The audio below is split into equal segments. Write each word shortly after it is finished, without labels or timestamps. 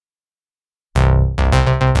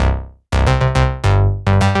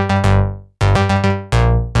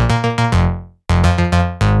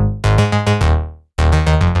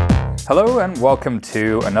Hello and welcome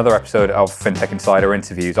to another episode of FinTech Insider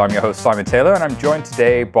Interviews. I'm your host Simon Taylor and I'm joined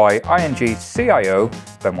today by ING CIO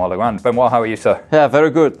Benoit Louand. Benoit, how are you, sir? Yeah, very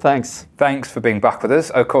good, thanks. Thanks for being back with us.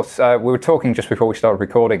 Of course, we were talking just before we started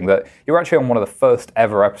recording that you were actually on one of the first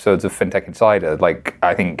ever episodes of FinTech Insider, like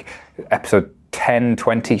I think episode 10,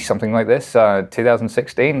 20, something like this,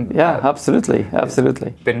 2016. Yeah, absolutely.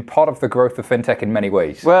 Been part of the growth of FinTech in many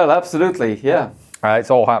ways. Well, absolutely, yeah.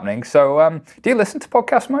 It's all happening. So do you listen to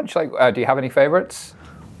podcasts much? Like, do you have any favorites?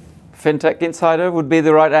 FinTech Insider would be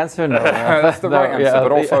the right answer. No, that's the right answer.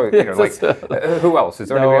 But also, who else? Is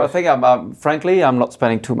there anybody else? I think frankly, I'm not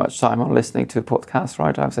spending too much time on listening to podcasts.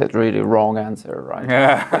 Right? I've said really wrong answer. Right?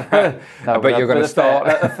 Yeah. But you're going to start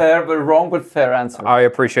a fair but wrong but fair answer. I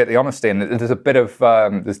appreciate the honesty, and there's a bit of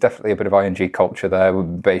there's definitely a bit of ING culture there,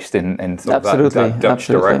 based in sort of that Dutch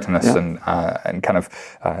directness and kind of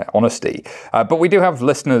honesty. But we do have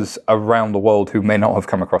listeners around the world who may not have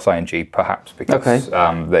come across ING, perhaps because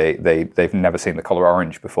they've never seen the colour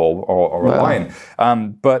orange before or a lion.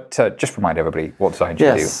 But just remind everybody, what does ING do?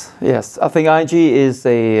 Yes. I think ING is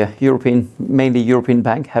a mainly European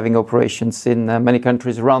bank having operations in many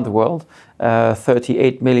countries around the world.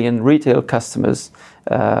 38 million retail customers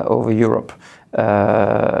over Europe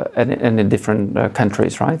and in different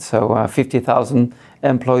countries, right? So 50,000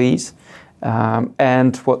 employees.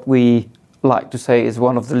 And what we like to say is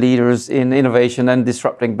one of the leaders in innovation and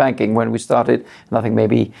disrupting banking when we started. And I think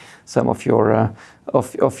maybe some of your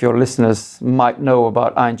listeners might know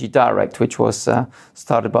about ING Direct, which was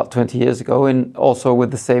started about 20 years ago, and also with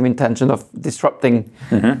the same intention of disrupting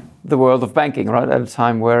the world of banking, right? At a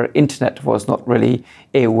time where internet was not really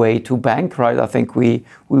a way to bank, right? I think we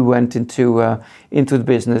went into the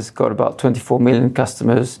business, got about 24 million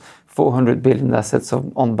customers, 400 billion assets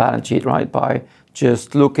on balance sheet, right? By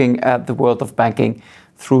just looking at the world of banking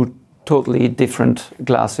through totally different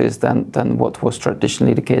glasses than what was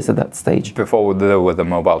traditionally the case at that stage. Before there were the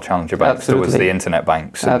mobile challenger banks, there was the internet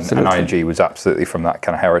banks, and ING was absolutely from that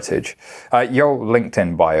kind of heritage. Your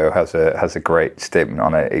LinkedIn bio has a great statement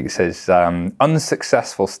on it. It says,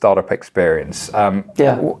 unsuccessful startup experience.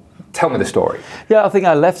 Tell me the story. Yeah, I think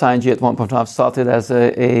I left ING at one point in time. Started as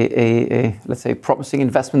a let's say promising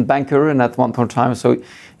investment banker, and at one point in time, so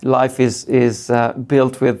life is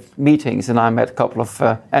built with meetings. And I met a couple of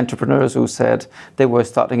entrepreneurs who said they were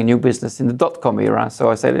starting a new business in the .com era. So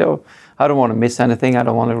I said, I don't want to miss anything. I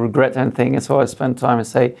don't want to regret anything. And so I spent time and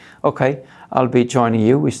say, okay, I'll be joining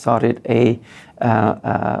you. We started a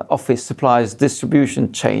office supplies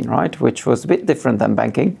distribution chain, right, which was a bit different than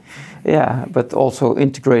banking. Yeah, but also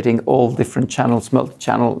integrating all different channels,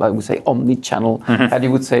 multi-channel, I would say omni-channel, as you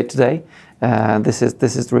would say today. This is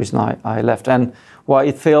the reason I left. And why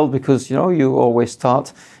it failed, because you always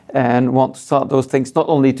start and want to start those things not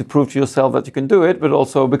only to prove to yourself that you can do it, but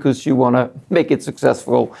also because you want to make it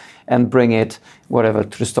successful and bring it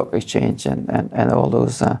to the stock exchange and all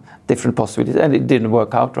those different possibilities. And it didn't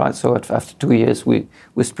work out, right? So after 2 years, we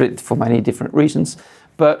split for many different reasons.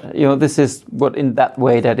 But this is what in that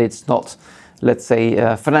way that it's not, let's say,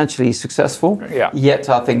 financially successful. Yeah. Yet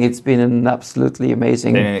I think it's been an absolutely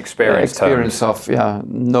amazing experience of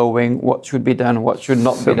knowing what should be done, what should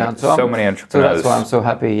not be done. So many entrepreneurs. So that's why I'm so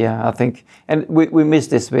happy. Yeah, I think, and we miss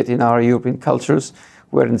this bit in our European cultures.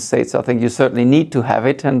 Where in the States, I think you certainly need to have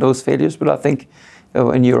it and those failures. But I think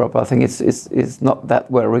in Europe, I think it's not that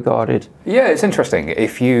well regarded. Yeah, it's interesting.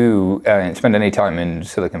 If you spend any time in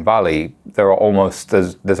Silicon Valley,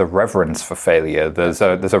 there's a reverence for failure. There's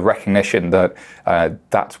a recognition that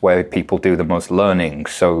that's where people do the most learning.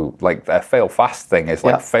 So like their fail fast thing is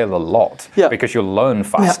fail a lot because you'll learn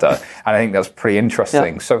faster. And I think that's pretty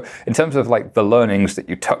interesting. So in terms of like the learnings that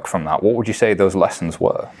you took from that, what would you say those lessons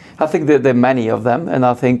were? I think there are many of them, and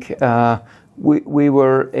I think. We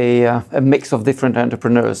were a mix of different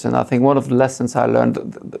entrepreneurs, and I think one of the lessons I learned,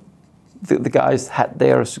 the guys had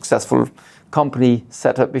their successful company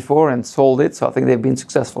set up before and sold it, so I think they've been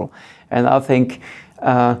successful. And I think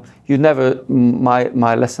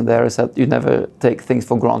my lesson there is that you never take things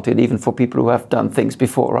for granted, even for people who have done things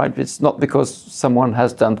before, right? It's not because someone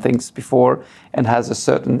has done things before and has a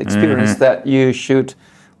certain experience that you should,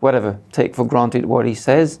 take for granted what he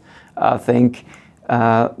says. I think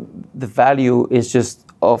the value is just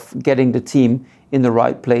of getting the team in the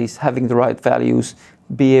right place, having the right values,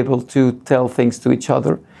 be able to tell things to each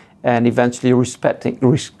other, and eventually respecting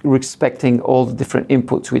all the different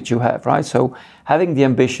inputs which you have, right? So having the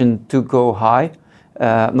ambition to go high,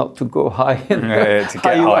 not to go high. To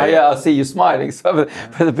get high. Yeah, I see you smiling. So,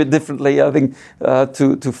 but a bit differently, I think,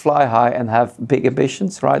 to fly high and have big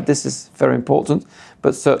ambitions, right? This is very important,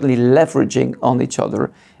 but certainly leveraging on each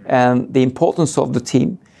other and the importance of the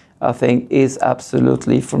team. I think is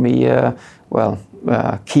absolutely for me,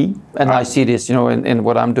 key. And I see this, in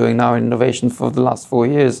what I'm doing now in innovation for the last 4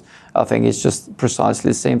 years. I think it's just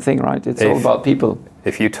precisely the same thing, right? It's all about people.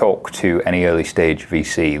 If you talk to any early stage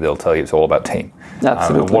VC, they'll tell you it's all about team.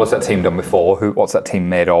 Absolutely. What has that team done before? What's that team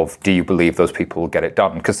made of? Do you believe those people will get it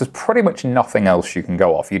done? Because there's pretty much nothing else you can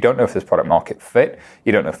go off. You don't know if there's product market fit.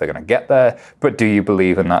 You don't know if they're going to get there. But do you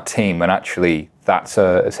believe in that team? And actually, it's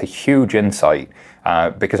a huge insight.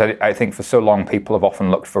 Because I think for so long people have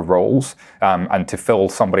often looked for roles and to fill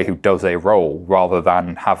somebody who does a role rather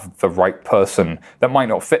than have the right person that might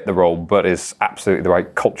not fit the role but is absolutely the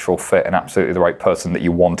right cultural fit and absolutely the right person that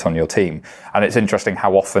you want on your team. And it's interesting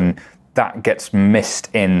how often that gets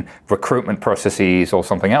missed in recruitment processes or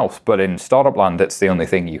something else, but in startup land it's the only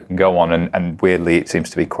thing you can go on, and weirdly it seems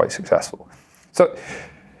to be quite successful. So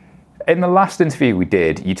in the last interview we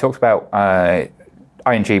did, you talked about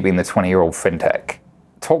ING being the 20-year-old fintech.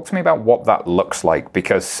 Talk to me about what that looks like,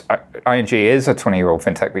 because ING is a 20-year-old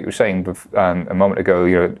fintech, but you were saying a moment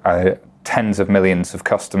ago, tens of millions of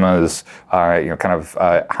customers,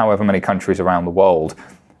 however many countries around the world.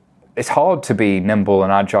 It's hard to be nimble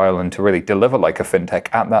and agile and to really deliver like a fintech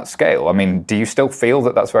at that scale. I mean, do you still feel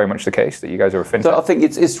that that's very much the case, that you guys are a fintech? So I think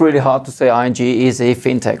it's really hard to say ING is a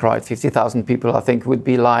fintech, right? 50,000 people, I think, would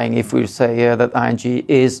be lying if we say that ING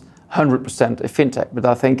is 100% a fintech. But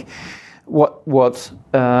I think what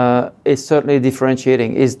is certainly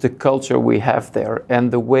differentiating is the culture we have there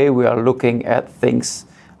and the way we are looking at things,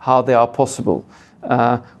 how they are possible.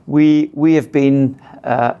 We have been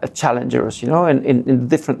challengers, in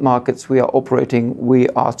different markets we are operating, we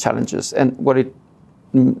are challengers. And what it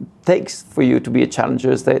takes for you to be a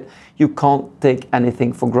challenger is that you can't take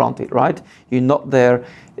anything for granted, right? You're not there,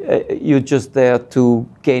 you're just there to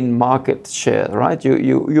gain market share, right?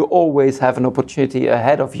 You always have an opportunity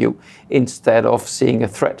ahead of you instead of seeing a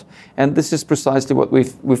threat. And this is precisely what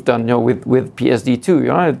we've done, with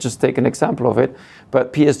PSD2. Just take an example of it.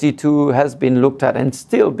 But PSD2 has been looked at and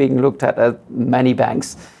still being looked at many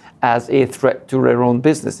banks as a threat to their own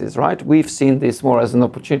businesses, right? We've seen this more as an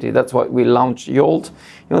opportunity. That's why we launched Yolt,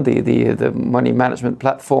 the money management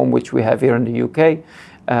platform, which we have here in the UK,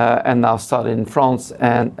 and now started in France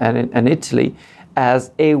and Italy,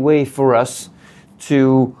 as a way for us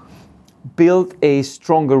to build a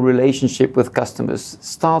stronger relationship with customers,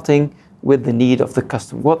 starting with the need of the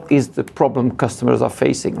customer. What is the problem customers are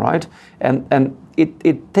facing, right? And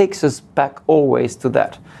it takes us back always to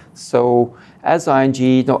that. So as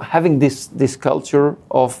ING, having this culture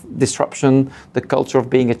of disruption, the culture of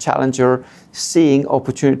being a challenger, seeing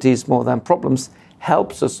opportunities more than problems,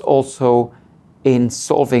 helps us also in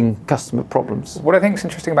solving customer problems. What I think is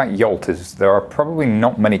interesting about Yolt is there are probably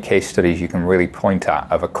not many case studies you can really point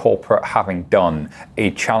at of a corporate having done a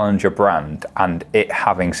challenger brand and it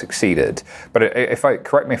having succeeded. But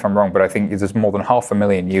correct me if I'm wrong, but I think there's more than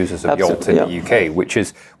 500,000 users of Yolt in the UK, which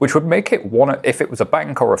would make it if it was a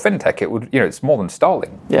bank or a fintech, it would, it's more than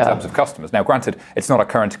Starling in terms of customers. Now, granted, it's not a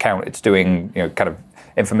current account; it's doing kind of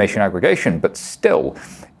information aggregation, but still.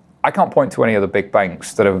 I can't point to any other big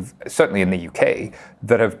banks that have, certainly in the UK,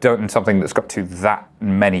 that have done something that's got to that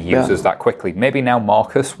many users that quickly. Maybe now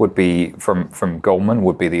Marcus would be, from Goldman,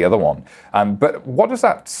 would be the other one. But what does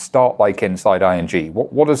that start like inside ING?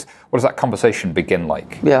 What does that conversation begin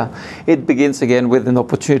like? Yeah, it begins again with an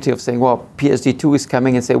opportunity of saying, well, PSD2 is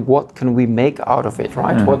coming, and say, what can we make out of it,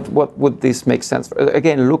 right? Mm-hmm. What would this make sense for?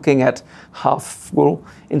 Again, looking at half full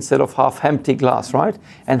instead of half empty glass, right?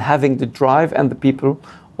 And having the drive and the people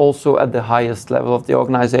also at the highest level of the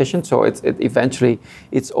organization. So eventually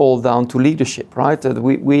it's all down to leadership, right?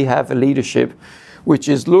 We have a leadership which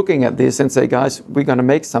is looking at this and say, guys, we're going to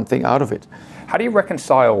make something out of it. How do you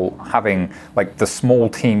reconcile having like the small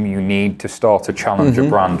team you need to start a challenger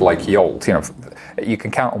brand like Yolt? You can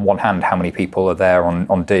count on one hand how many people are there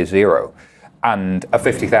on day zero, and a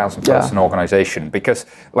 50,000 person organization, because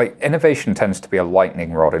like innovation tends to be a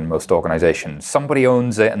lightning rod in most organizations. Somebody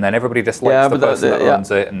owns it and then everybody dislikes the person that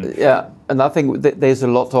owns it. And I think there's a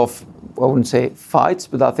lot of, I wouldn't say fights,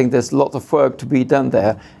 but I think there's a lot of work to be done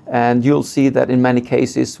there. And you'll see that in many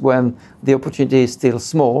cases when the opportunity is still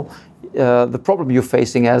small, the problem you're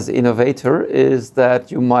facing as an innovator is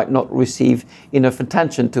that you might not receive enough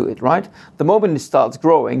attention to it, right? The moment it starts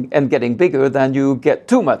growing and getting bigger, then you get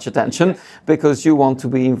too much attention because you want to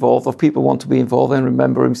be involved, or people want to be involved, and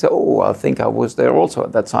remember and say, oh, I think I was there also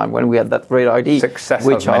at that time when we had that great idea. Success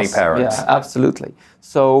of many parents. Yeah, absolutely.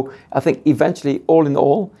 So I think eventually, all in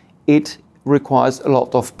all, it requires a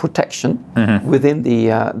lot of protection within the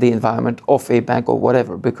environment of a bank or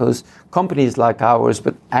whatever, because companies like ours,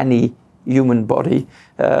 but any human body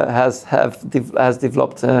has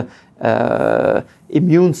developed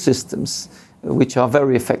immune systems which are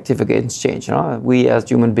very effective against change. We as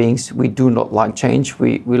human beings, we do not like change.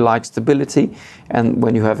 We like stability. And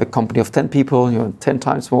when you have a company of 10 people, 10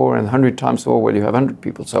 times more, and 100 times more when you have 100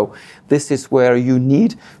 people. So this is where you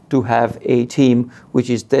need to have a team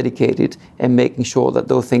which is dedicated and making sure that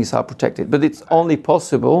those things are protected. But it's only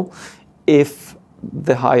possible if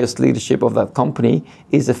the highest leadership of that company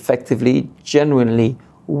is effectively, genuinely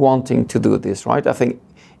wanting to do this, right? I think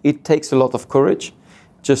it takes a lot of courage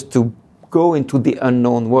just to go into the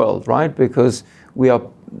unknown world, right? Because we are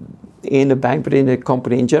in a bank, but in a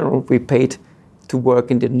company in general, we paid to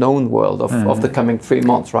work in the known world of the coming 3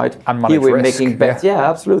 months, right? And money Here we're risk, making bets. Yeah,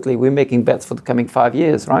 absolutely. We're making bets for the coming 5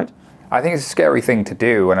 years, right? I think it's a scary thing to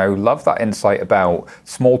do, and I love that insight about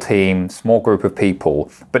small team, small group of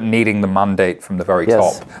people, but needing the mandate from the very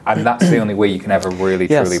top, and that's the only way you can ever really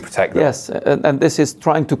truly protect them. Yes, and this is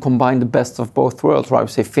trying to combine the best of both worlds, right?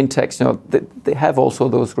 Say fintechs, they have also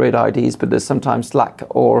those great ideas, but there's sometimes lack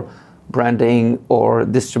or branding or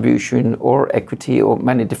distribution or equity or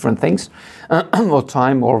many different things, or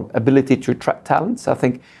time or ability to attract talents. I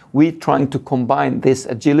think we're trying to combine this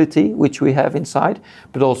agility, which we have inside,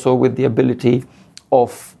 but also with the ability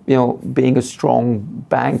of being a strong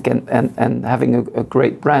bank and having a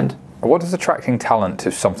great brand. What does attracting talent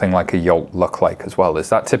to something like a Yolt look like as well? Is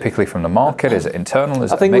that typically from the market? Is it internal?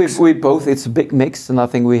 Is I it think a mix? we both. It's a big mix, and I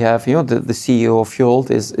think we have the CEO of Yolt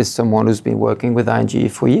is someone who's been working with ING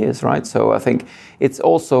for years, right? So I think it's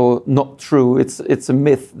also not true. It's a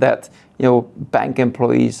myth that bank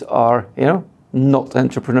employees are not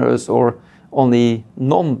entrepreneurs, or only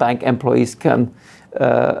non-bank employees can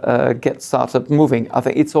get startup moving. I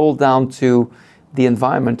think it's all down to the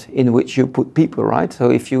environment in which you put people, right?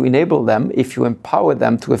 So if you enable them, if you empower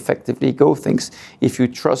them to effectively go things, if you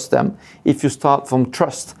trust them, if you start from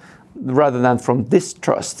trust rather than from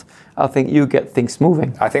distrust, I think you get things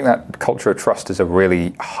moving. I think that culture of trust is a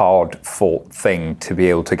really hard-fought thing to be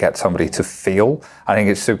able to get somebody to feel. I think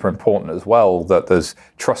it's super important as well that there's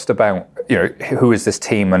trust about, who is this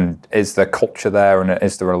team and is the culture there and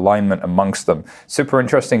is there alignment amongst them. Super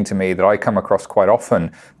interesting to me that I come across quite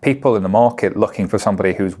often people in the market looking for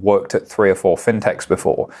somebody who's worked at 3 or 4 fintechs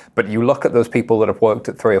before. But you look at those people that have worked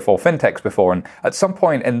at 3 or 4 fintechs before, and at some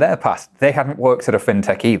point in their past, they hadn't worked at a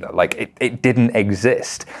fintech either. Like it didn't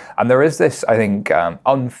exist. And there is this, I think,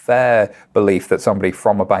 unfair belief that somebody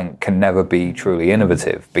from a bank can never be truly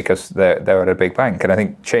innovative because they're at a big bank. And I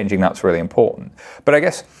think changing that's really important. But I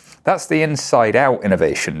guess that's the inside out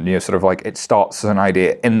innovation, sort of like it starts as an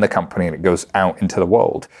idea in the company and it goes out into the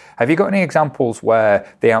world. Have you got any examples where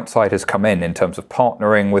the outside has come in terms of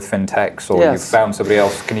partnering with fintechs, or you've found somebody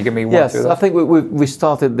else? Can you give me one? Yes, I think we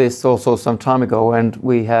started this also some time ago, and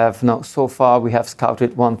we have now, so far we have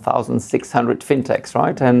scouted 1,600 fintechs,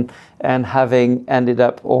 right? And having ended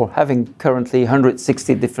up, or having currently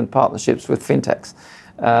 160 different partnerships with fintechs.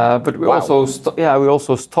 But we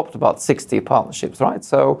also stopped about 60 partnerships, right?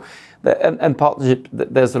 So, and partnership,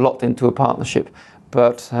 there's a lot into a partnership,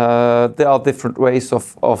 but there are different ways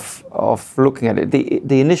of looking at it.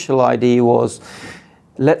 The initial idea was,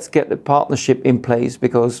 let's get a partnership in place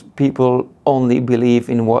because people only believe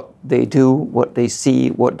in what they do, what they see,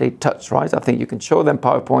 what they touch, right? I think you can show them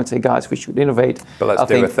PowerPoint, say, guys, we should innovate. But let's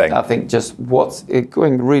do a thing. I think just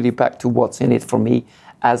going really back to what's in it for me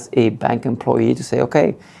as a bank employee to say,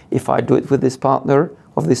 okay, if I do it with this partner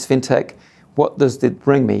of this fintech, what does it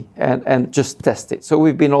bring me? And just test it. So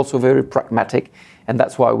we've been also very pragmatic, and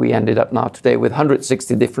that's why we ended up now today with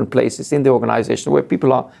 160 different places in the organization where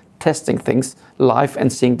people are testing things live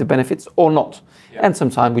and seeing the benefits or not. Yeah. And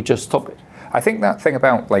sometimes we just stop it. I think that thing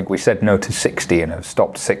about, like we said, no to 60 and have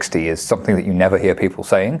stopped 60 is something that you never hear people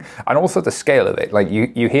saying. And also the scale of it. Like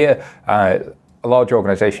you hear a large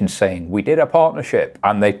organization saying, we did a partnership,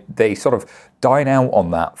 and they sort of dine out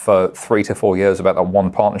on that for 3 to 4 years about that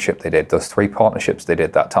one partnership they did, those 3 partnerships they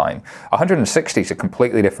did that time. 160 is a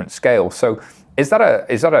completely different scale. So is that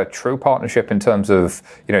a true partnership in terms of,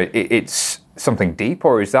 it's something deep,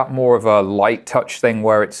 or is that more of a light touch thing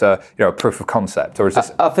where it's a proof of concept, or is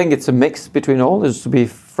this? I think it's a mix between all. Just to be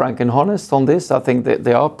frank and honest on this, I think that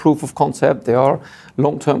they are proof of concept, they are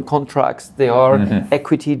long-term contracts, they are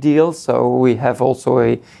equity deals. So we have also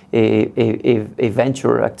a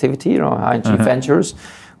venture activity, ING Ventures,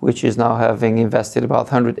 which is now having invested about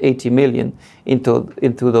 180 million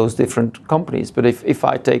into those different companies. But if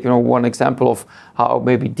I take one example of how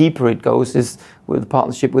maybe deeper it goes is with the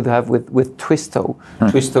partnership we have with Twisto.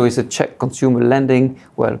 Twisto is a Czech consumer lending,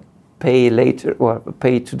 pay later or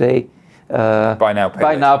pay today. Buy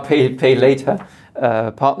now, pay later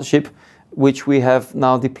partnership. which we have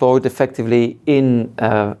now deployed effectively in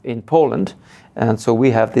Poland. And so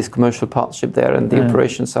we have this commercial partnership there, and the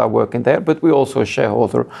operations are working there. But we're also a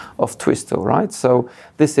shareholder of Twisto, right? So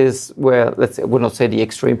this is where, let's say, I would not say the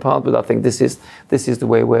extreme part, but I think this is the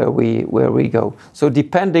way where we go. So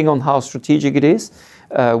depending on how strategic it is,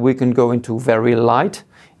 we can go into very light,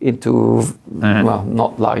 into well,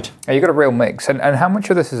 not light. You've got a real mix. And how much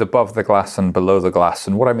of this is above the glass and below the glass?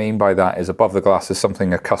 And what I mean by that is above the glass is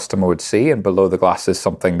something a customer would see, and below the glass is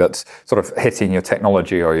something that's sort of hitting your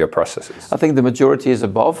technology or your processes. I think the majority is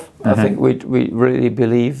above. I think we really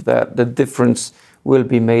believe that the difference will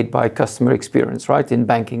be made by customer experience, right, in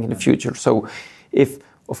banking in the future. So if,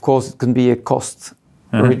 of course, it can be a cost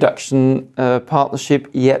reduction partnership,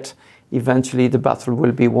 yet eventually the battle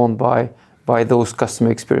will be won by those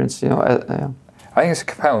customer experience, I think it's a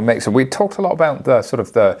compelling mix. And we talked a lot about the sort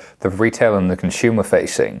of the retail and the consumer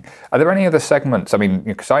facing. Are there any other segments? I mean,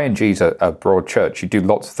 because ING's a broad church, you do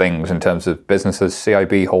lots of things in terms of businesses,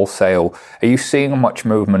 CIB, wholesale. Are you seeing much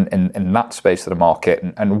movement in that space of the market?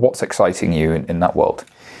 And what's exciting you in that world?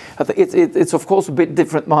 I think it's of course a bit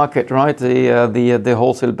different market, right? The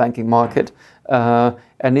wholesale banking market,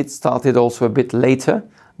 and it started also a bit later.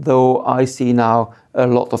 Though I see now a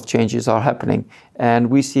lot of changes are happening, and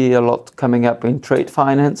we see a lot coming up in trade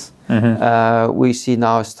finance. We see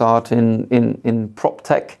now a start in prop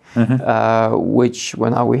tech, which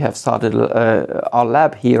when we have started our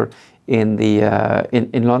lab here in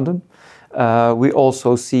London. We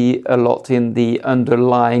also see a lot in the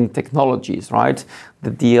underlying technologies, right? The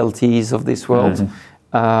DLTs of this world,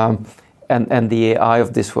 and the AI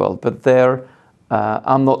of this world. But there,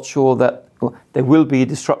 I'm not sure that. There will be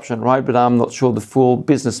disruption, right? But I'm not sure the full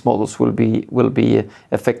business models will be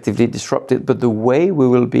effectively disrupted. But the way we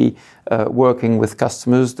will be working with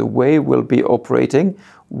customers, the way we'll be operating,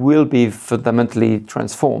 will be fundamentally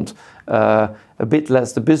transformed. A bit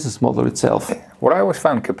less the business model itself. What I always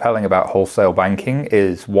found compelling about wholesale banking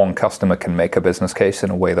is one customer can make a business case in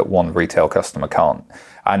a way that one retail customer can't.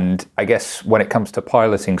 And I guess when it comes to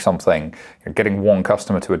piloting something, getting one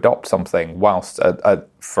customer to adopt something, whilst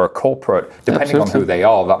for a corporate, depending on who they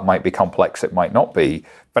are, that might be complex, it might not be.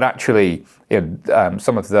 But actually,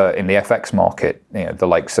 some of in the FX market, the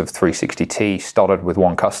likes of 360T started with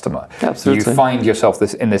one customer. Absolutely. You find yourself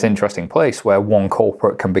in this interesting place where one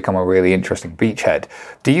corporate can become a really interesting beachhead.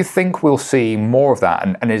 Do you think we'll see more of that?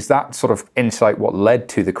 And is that sort of insight what led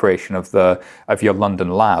to the creation of your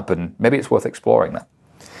London lab? And maybe it's worth exploring that.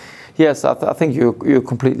 Yes, I think you're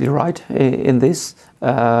completely right in this.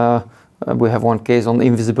 We have one case on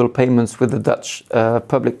invisible payments with the Dutch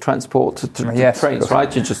public transport to trains,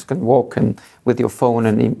 right? You just can walk with your phone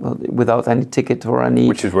and without any ticket or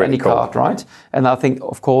any card, right? And I think,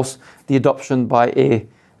 of course, the adoption by a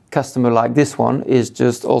customer like this one is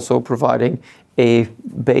just also providing a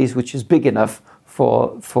base which is big enough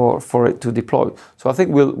for it to deploy. So I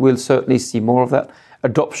think we'll certainly see more of that.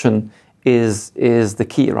 Adoption is the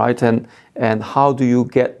key, right? And how do you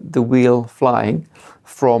get the wheel flying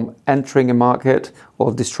from entering a market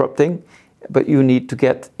or disrupting? But you need to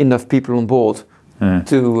get enough people on board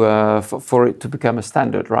for it to become a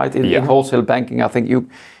standard, right? In wholesale banking, I think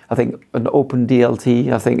an open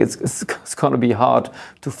DLT, I think it's going to be hard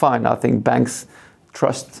to find. I think banks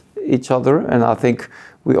trust each other, and I think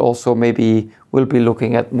we also maybe will be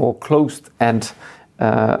looking at more closed-end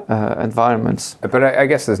environments. But I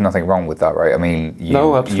guess there's nothing wrong with that, right? I mean,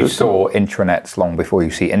 you saw intranets long before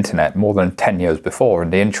you see internet, more than 10 years before,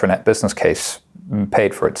 and the intranet business case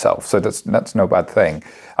paid for itself. So that's no bad thing.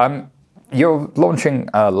 You're launching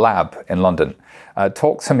a lab in London.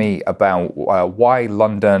 Talk to me about why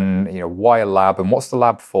London, why a lab, and what's the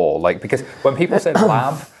lab for? Like, because when people say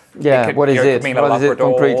lab, what is it? It could mean a Labrador,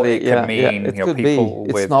 concretely? It could mean it could people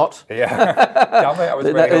be. with... It's not. Damn it, I was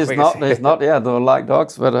really hoping it's not. Yeah, they don't like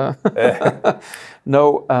dogs, but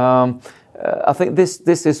no. I think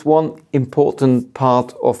this is one important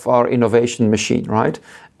part of our innovation machine, right?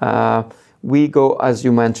 We go, as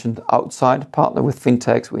you mentioned, outside, partner with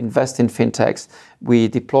fintechs, we invest in fintechs, we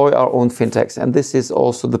deploy our own fintechs, and this is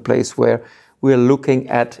also the place where we're looking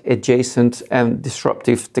at adjacent and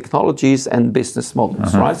disruptive technologies and business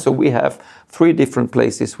models, right? So we have 3 different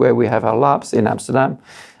places where we have our labs: in Amsterdam,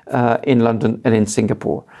 in London, and in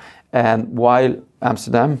Singapore. And while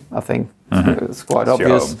Amsterdam, I think it's quite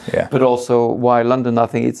obvious, but also why London, I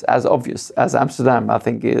think it's as obvious as Amsterdam. I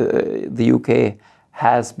think the UK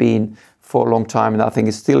has been for a long time, and I think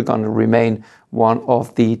it's still going to remain one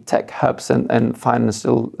of the tech hubs and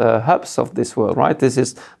financial hubs of this world, right? This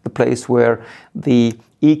is the place where the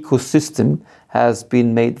ecosystem has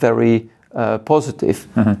been made very positive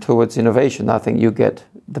towards innovation. I think you get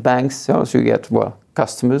the banks, so you get,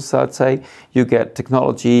 customers, I'd say, you get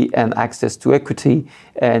technology and access to equity,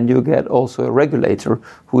 and you get also a regulator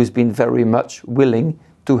who has been very much willing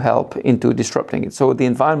to help into disrupting it. So the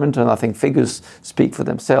environment, and I think figures speak for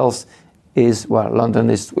themselves, is, London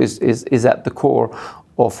is at the core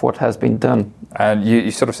of what has been done. And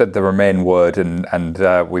you sort of said the Remain word, and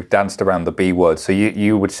we've danced around the B word, so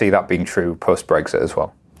you would see that being true post-Brexit as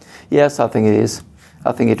well? Yes, I think it is.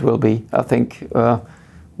 I think it will be. I think,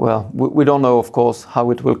 we don't know, of course, how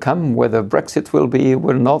it will come, whether Brexit will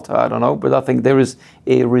not, I don't know. But I think there is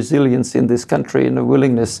a resilience in this country and a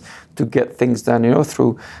willingness to get things done,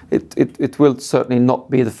 through. It will certainly not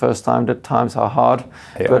be the first time that times are hard.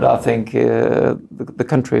 Yeah. But I think the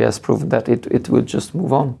country has proven that it will just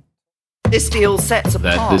move on. This deal sets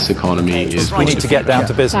apart that this economy is. We need to get down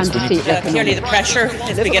to business. Clearly, the pressure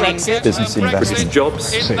is beginning. Business investment,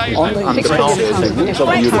 jobs.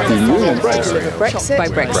 Brexit.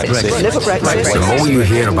 The more you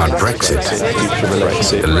hear about Brexit,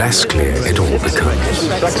 the less clear it all becomes.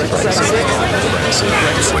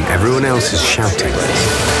 When everyone else is shouting,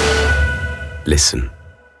 listen.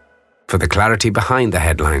 For the clarity behind the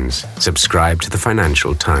headlines, subscribe to the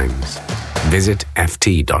Financial Times. Visit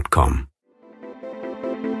ft.com.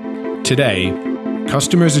 Today,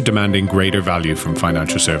 customers are demanding greater value from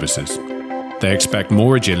financial services. They expect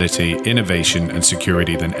more agility, innovation, and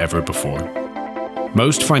security than ever before.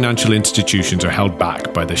 Most financial institutions are held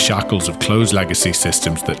back by the shackles of closed legacy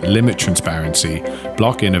systems that limit transparency,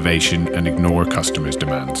 block innovation, and ignore customers'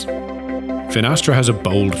 demands. Finastra has a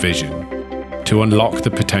bold vision to unlock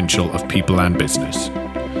the potential of people and business.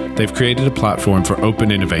 They've created a platform for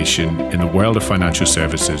open innovation in the world of financial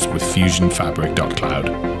services with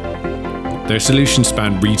FusionFabric.cloud. Their solutions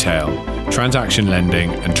span retail, transaction lending,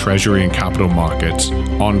 and treasury and capital markets,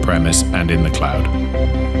 on-premise and in the cloud.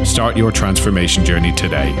 Start your transformation journey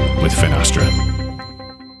today with Finastra.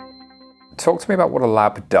 Talk to me about what a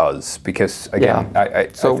lab does, because again, I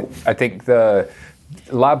think the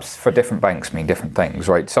labs for different banks mean different things,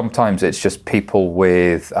 right? Sometimes it's just people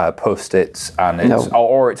with post-its, and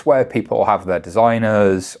or it's where people have their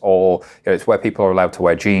designers, or it's where people are allowed to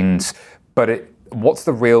wear jeans. But what's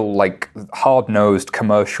the real, hard-nosed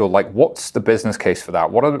commercial? What's the business case for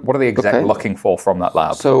that? What are the exec looking for from that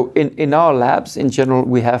lab? So in our labs, in general,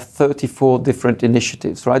 we have 34 different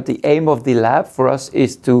initiatives, right? The aim of the lab for us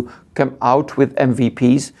is to come out with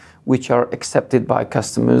MVPs which are accepted by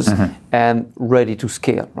customers and ready to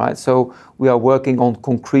scale, right? So we are working on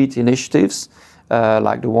concrete initiatives,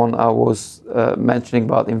 like the one I was mentioning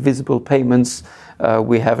about invisible payments.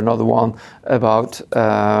 We have another one about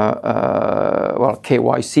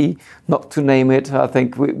KYC, not to name it. I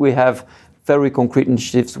think we have very concrete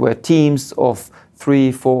initiatives where teams of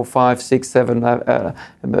 3, 4, 5, 6, 7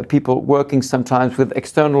 people working sometimes with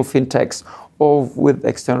external fintechs or with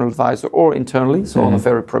external advisor or internally, so in a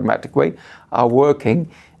very pragmatic way, are working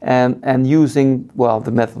and using,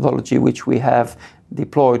 the methodology which we have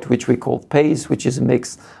deployed, which we call PACE, which is a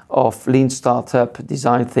mix of lean startup,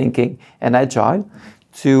 design thinking, and agile,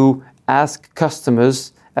 to ask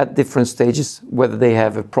customers at different stages whether they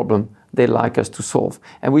have a problem they'd like us to solve.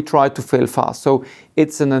 And we try to fail fast. So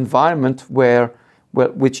it's an environment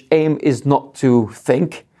which aim is not to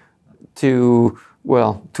think, to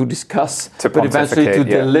discuss, but eventually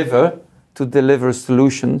to deliver a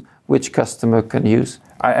solution which customer can use.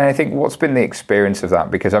 And I think what's been the experience of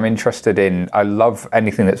that? Because I'm interested I love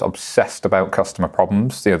anything that's obsessed about customer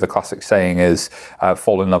problems. The classic saying is,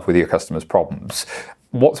 fall in love with your customer's problems.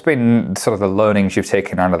 What's been sort of the learnings you've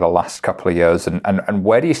taken out of the last couple of years, and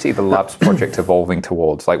where do you see the labs project evolving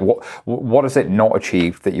towards? What has it not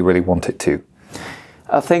achieved that you really want it to?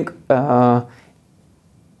 I think,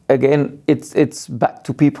 again, it's back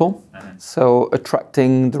to people. So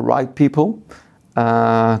attracting the right people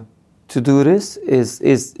to do this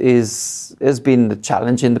has been a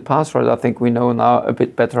challenge in the past, right? I think we know now a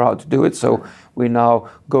bit better how to do it. So we're now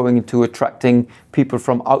going into attracting people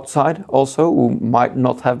from outside also, who might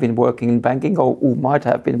not have been working in banking or who might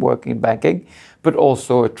have been working in banking, but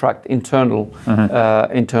also attract internal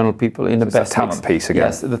people in the best talent piece again.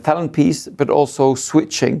 Yes, the talent piece, but also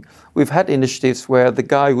switching. We've had initiatives where the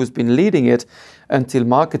guy who's been leading it until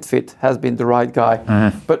market fit has been the right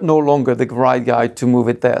guy, but no longer the right guy to move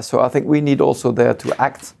it there. So I think we need also there to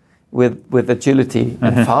act with agility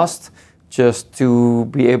and fast, just to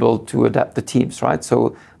be able to adapt the teams, right?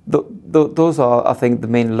 So those are, I think, the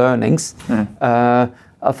main learnings.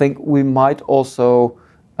 I think we might also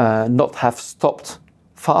not have stopped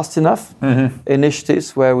fast enough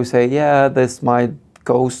initiatives where we say, this might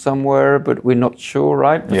go somewhere, but we're not sure,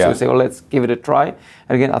 right? So we say, let's give it a try.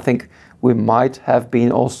 And again, I think we might have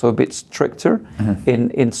been also a bit stricter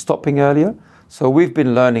in stopping earlier. So we've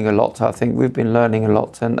been learning a lot. I think we've been learning a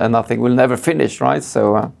lot, and I think we'll never finish, right?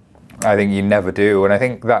 So I think you never do, and I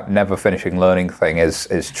think that never finishing learning thing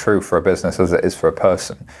is true for a business as it is for a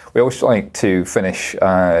person. We always like to finish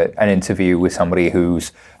an interview with somebody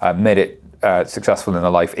who's made it successful in their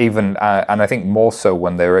life, even and I think more so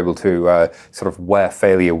when they're able to sort of wear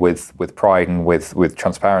failure with pride and with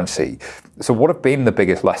transparency. So what have been the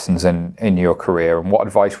biggest lessons in your career, and what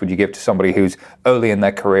advice would you give to somebody who's early in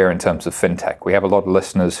their career in terms of fintech? We have a lot of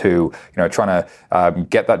listeners who are trying to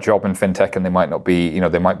get that job in fintech, and they might not be,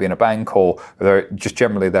 they might be in a bank, or they're just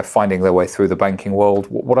generally they're finding their way through the banking world.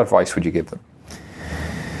 What advice would you give them?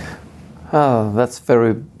 Oh, that's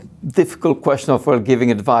very difficult question of giving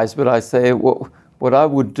advice, but I say what I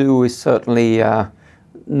would do is certainly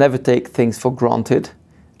never take things for granted.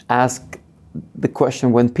 Ask the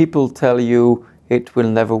question when people tell you it will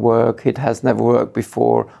never work, it has never worked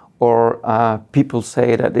before, or people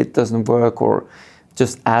say that it doesn't work, or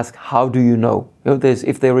just ask, how do you know?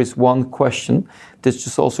 If there is one question,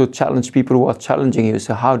 just also challenge people who are challenging you.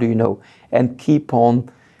 So how do you know? And keep on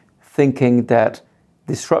thinking that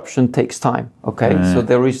disruption takes time, okay? So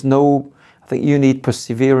there is I think you need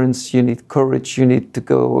perseverance, you need courage, you need to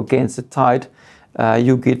go against the tide.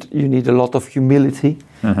 You need a lot of humility,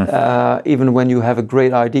 even when you have a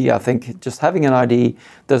great idea. I think just having an idea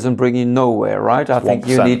doesn't bring you nowhere, right? I think 1%.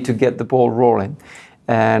 You need to get the ball rolling.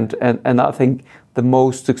 And I think the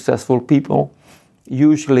most successful people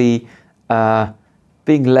usually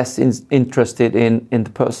being less interested in the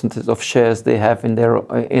percentage of shares they have in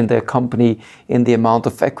their company, in the amount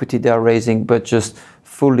of equity they are raising, but just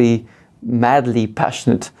fully, madly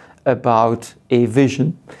passionate about a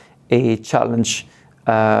vision, a challenge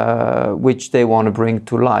which they want to bring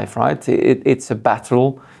to life, right? It's a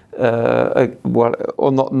battle,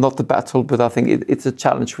 or not the battle, but I think it's a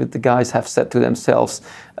challenge which the guys have set to themselves,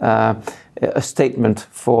 a statement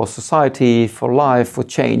for society, for life, for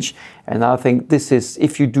change. And I think this is,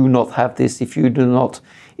 if you do not have this, if you do not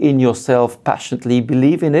in yourself passionately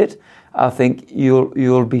believe in it, I think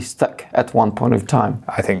you'll be stuck at one point of time.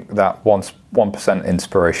 I think that 1%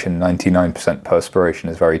 inspiration, 99% perspiration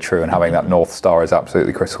is very true, and having that North Star is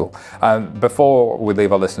absolutely critical. Before we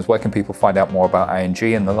leave our listeners, where can people find out more about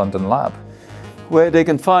ING and the London Lab? Where they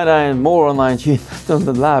can find more on ING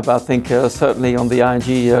London Lab, I think certainly on the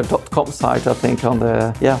ing.com site, I think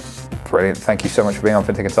Brilliant. Thank you so much for being on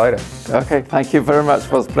FinTech Insider. Okay, thank you very much.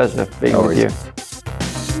 It was a pleasure being with you.